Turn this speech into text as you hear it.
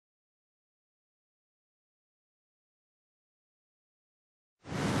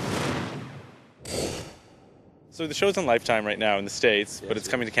So the show's on Lifetime right now in the States, but it's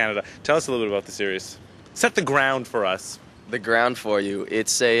coming to Canada. Tell us a little bit about the series. Set the ground for us. The ground for you.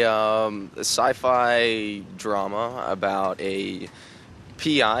 It's a sci-fi drama about a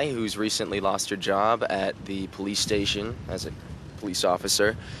PI who's recently lost her job at the police station as a police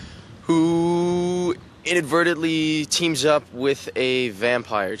officer, who inadvertently teams up with a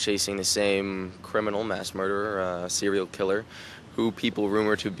vampire chasing the same criminal, mass murderer, serial killer, who people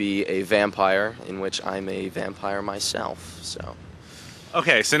rumor to be a vampire, in which I'm a vampire myself. So.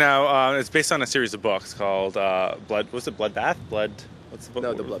 Okay, so now it's based on a series of books called Blood. Was it Bloodbath? What's the book?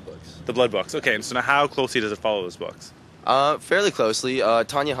 No, the Blood Books. The Blood Books. Okay, and so now how closely does it follow those books? Fairly closely.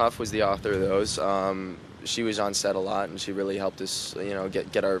 Tanya Huff was the author of those. She was on set a lot, and she really helped us,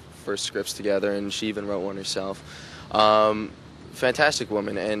 get our first scripts together. And she even wrote one herself. Fantastic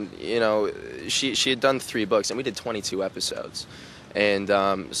woman, and she had done 3 books, and we did 22 episodes. And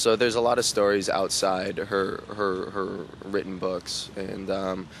so there's a lot of stories outside her written books, and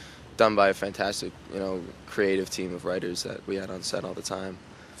done by a fantastic, creative team of writers that we had on set all the time.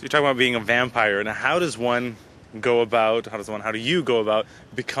 So you're talking about being a vampire. Now, how do you go about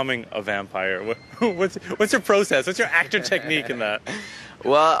becoming a vampire? What's your process? What's your actor technique in that?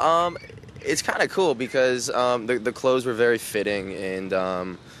 Well, it's kind of cool because the clothes were very fitting, and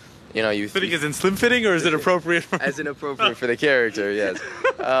fitting as in slim fitting, or is it appropriate? As in appropriate for the character, yes.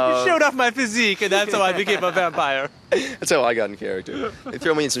 You showed off my physique, and that's how I became a vampire. That's how I got in character. They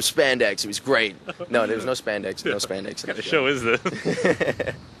threw me in some spandex. It was great. No, there was no spandex. No spandex. What kind of show is this?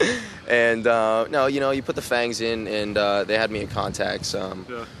 And no, you put the fangs in, and they had me in contacts,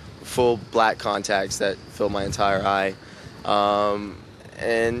 full black contacts that filled my entire eye.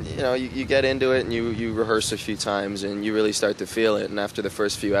 And you get into it, and you rehearse a few times, and you really start to feel it. And after the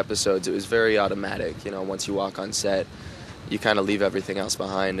first few episodes, it was very automatic. Once you walk on set, you kind of leave everything else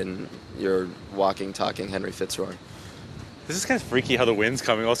behind, and you're walking, talking Henry Fitzroy. This is kind of freaky how the wind's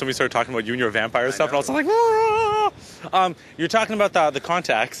coming. Also, we started talking about you and your vampire stuff, and also like, Whoa! You're talking about the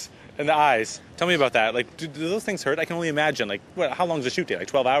contacts and the eyes. Tell me about that. Like, do those things hurt? I can only imagine. Like, how long does the shoot take? Like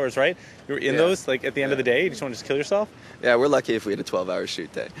 12 hours, right? You're in those, like, at the end of the day? You just want to just kill yourself? Yeah, we're lucky if we had a 12-hour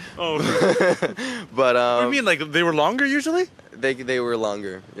shoot day. Oh. But what do you mean? Like, they were longer usually? They were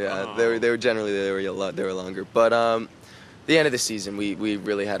longer. Yeah, oh. they were longer. But the end of the season, we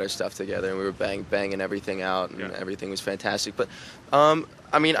really had our stuff together, and we were banging everything out, and everything was fantastic. But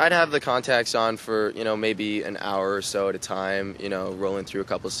I'd have the contacts on for maybe an hour or so at a time, rolling through a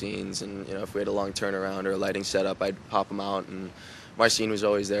couple scenes, and if we had a long turnaround or a lighting setup, I'd pop them out, and Marcin was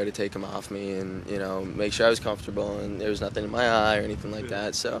always there to take them off me and make sure I was comfortable and there was nothing in my eye or anything like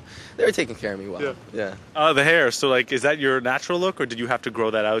that. So they were taking care of me well. Yeah. The hair. So like, is that your natural look, or did you have to grow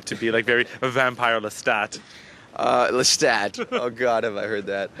that out to be like very a vampire Lestat? Lestat. Oh God, have I heard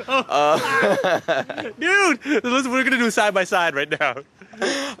that? Dude, we're gonna do side by side right now.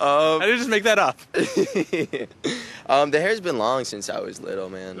 I didn't just make that up. The hair's been long since I was little,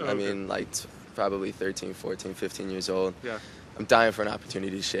 man. Oh, okay. I mean, like probably 13, 14, 15 years old. Yeah. I'm dying for an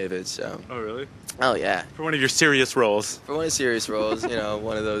opportunity to shave it, so. Oh, really? Oh, yeah. For one of your serious roles. For one of the serious roles,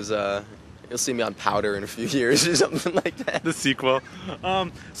 one of those, you'll see me on Powder in a few years or something like that. The sequel.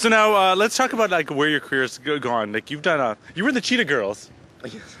 So now, let's talk about, like, where your career's gone. Like, you've done you were in the Cheetah Girls.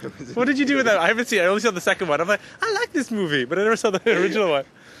 What did you do with that? I only saw the second one. I'm like, I like this movie, but I never saw the original one.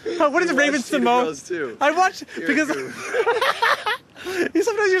 What is Raven Simone? Girls too. I watched, because...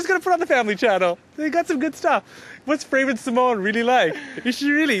 Sometimes you're just going to put on the Family Channel. They got some good stuff. What's Raven Simone really like? Is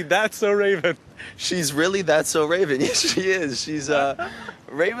she really that so Raven? She's really that so Raven. Yes, she is. She's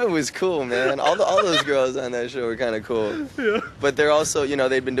Raven was cool, man. All those girls on that show were kind of cool. Yeah. But they're also,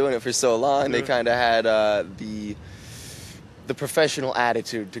 they'd been doing it for so long. Yeah. They kind of had the professional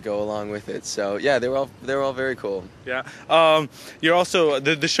attitude to go along with it. So yeah, they were all very cool. Yeah. You're also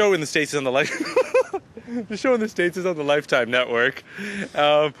the show in the States is on the The show in the States is on the Lifetime Network.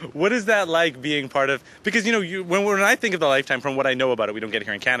 What is that like being part of... Because, when I think of the Lifetime, from what I know about it, we don't get it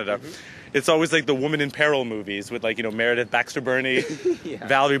here in Canada, it's always like the Woman in Peril movies with, like, Meredith Baxter Birney,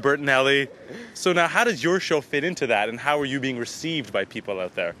 Valerie Bertinelli. So now, how does your show fit into that, and how are you being received by people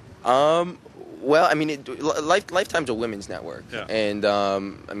out there? Well, I mean, Lifetime's a women's network, and,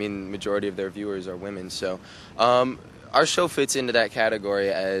 majority of their viewers are women, so our show fits into that category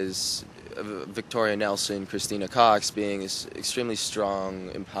as... Victoria Nelson, Christina Cox being an extremely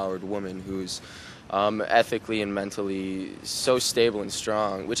strong, empowered woman who's ethically and mentally so stable and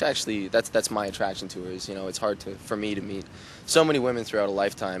strong, which actually that's my attraction to her. Is it's hard for me to meet so many women throughout a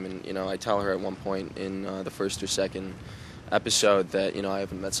lifetime, and I tell her at one point in the first or second episode that I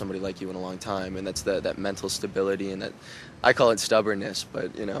haven't met somebody like you in a long time, and that's that mental stability, and that I call it stubbornness,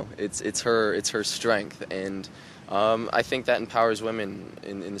 but it's her strength, and I think that empowers women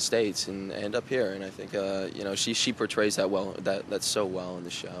in the States and up here, and I think she portrays that so well in the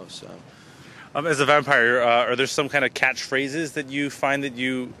show. So. As a vampire, are there some kind of catchphrases that you find that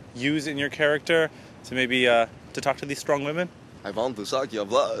you use in your character to maybe to talk to these strong women? I want to suck your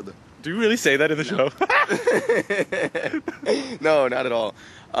blood. Do you really say that in the show? No, not at all.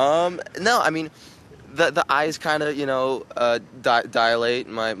 No, I mean, the eyes kind of dilate.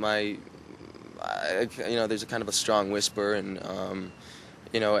 There's a kind of a strong whisper, and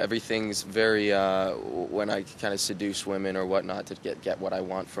everything's very when I kind of seduce women or whatnot to get what I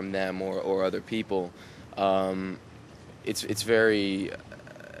want from them or other people. It's very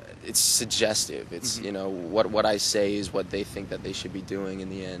it's suggestive. It's what I say is what they think that they should be doing in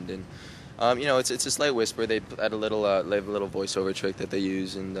the end, and it's a slight whisper. They add a little voiceover trick that they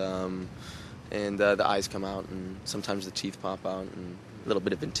use, and the eyes come out, and sometimes the teeth pop out, and a little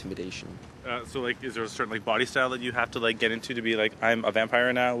bit of intimidation. So is there a certain body style that you have to get into to be I'm a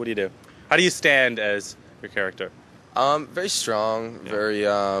vampire now? What do you do? How do you stand as your character? Very strong,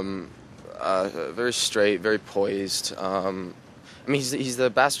 yeah. Very straight, very poised. He's the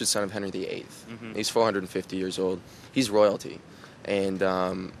bastard son of Henry VIII. Mm-hmm. He's 450 years old. He's royalty, and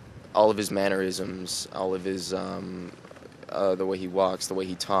all of his mannerisms, all of his the way he walks, the way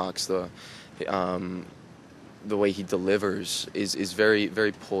he talks, the way he delivers is very,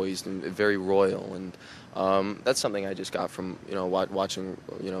 very poised and very royal, and that's something I just got from watching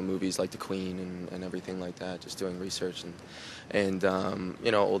movies like The Queen and everything like that, just doing research and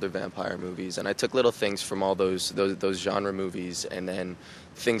older vampire movies, and I took little things from all those genre movies and then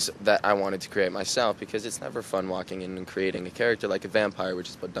things that I wanted to create myself, because it's never fun walking in and creating a character like a vampire, which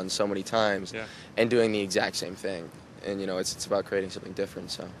has been done so many times, yeah, and doing the exact same thing. And it's about creating something different.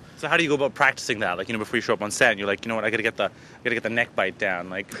 So how do you go about practicing that? Before you show up on set, and you're like, what, I gotta get the neck bite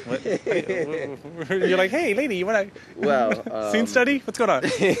down. What, you're like, hey, lady, you wanna scene study? What's going on?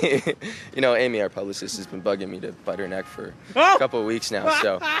 Amy, our publicist, has been bugging me to bite her neck for a couple of weeks now.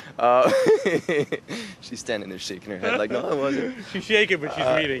 So she's standing there shaking her head like, no, I wasn't. She's shaking, but she's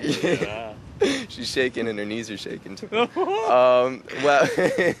reading. Yeah. She's shaking, and her knees are shaking too.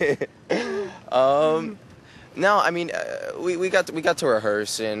 No, we got to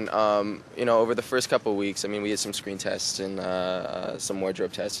rehearse, and over the first couple of weeks, we had some screen tests and some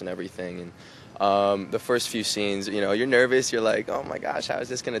wardrobe tests and everything, and the first few scenes, you're nervous, you're like, oh my gosh, how is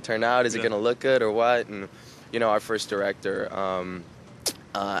this going to turn out? Is it going to look good or what? And our first director,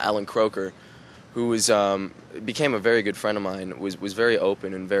 Alan Croker, who became a very good friend of mine, was very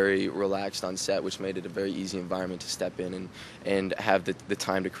open and very relaxed on set, which made it a very easy environment to step in and have the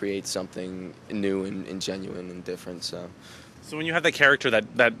time to create something new and genuine and different. So when you have that character,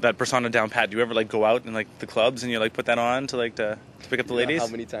 that persona down pat, do you ever go out in the clubs and you put that on to pick up the ladies? How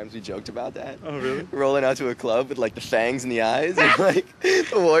many times we joked about that? Oh, really? Rolling out to a club with the fangs in the eyes and the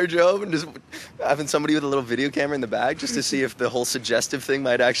wardrobe, and just having somebody with a little video camera in the bag just to see if the whole suggestive thing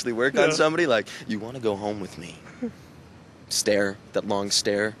might actually work on somebody. You want to go home with me? Stare, that long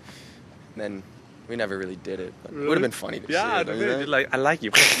stare. And then we never really did it, but it would have been funny to see. Yeah, I like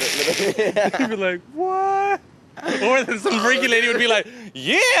you. You'd be like, what? Or then some freaky lady would be like,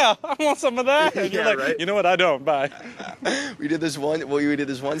 yeah, I want some of that. And you're like, right? You know what, I don't, bye. We did this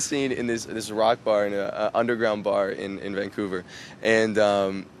one scene in this rock bar, in an underground bar in Vancouver, and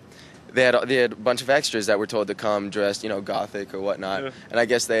they had a bunch of extras that were told to come dressed, gothic or whatnot, yeah. And I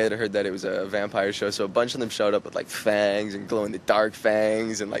guess they had heard that it was a vampire show, so a bunch of them showed up with fangs and glow-in-the-dark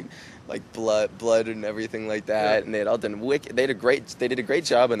fangs and blood and everything like that, yeah. And they had all done they did a great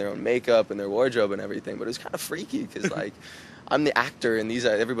job in their own makeup and their wardrobe and everything, but it was kind of freaky because I'm the actor and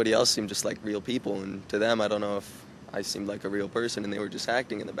everybody else seemed just like real people, and to them I don't know if I seemed like a real person and they were just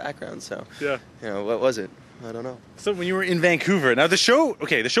acting in the background. So yeah, what was it? I don't know. So when you were in Vancouver, now the show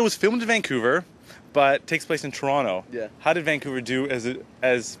was filmed in Vancouver, but takes place in Toronto. Yeah. How did Vancouver do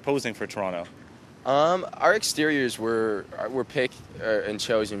as posing for Toronto? Our exteriors were picked and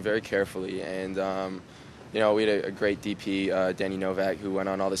chosen very carefully, and we had a great DP, Danny Novak, who went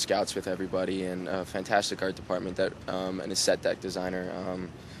on all the scouts with everybody, and a fantastic art department and a set deck designer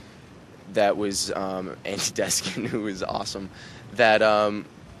that was Andy Deskin, who was awesome. That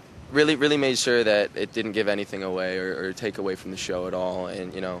really made sure that it didn't give anything away or take away from the show at all,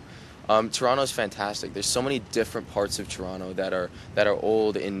 and Toronto's fantastic. There's so many different parts of Toronto that are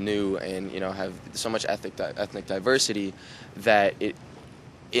old and new, and have so much ethnic diversity that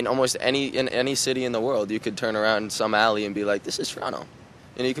in almost any city in the world, you could turn around in some alley and be like, this is Toronto.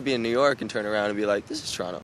 You could be in New York and turn around and be like, this is Toronto.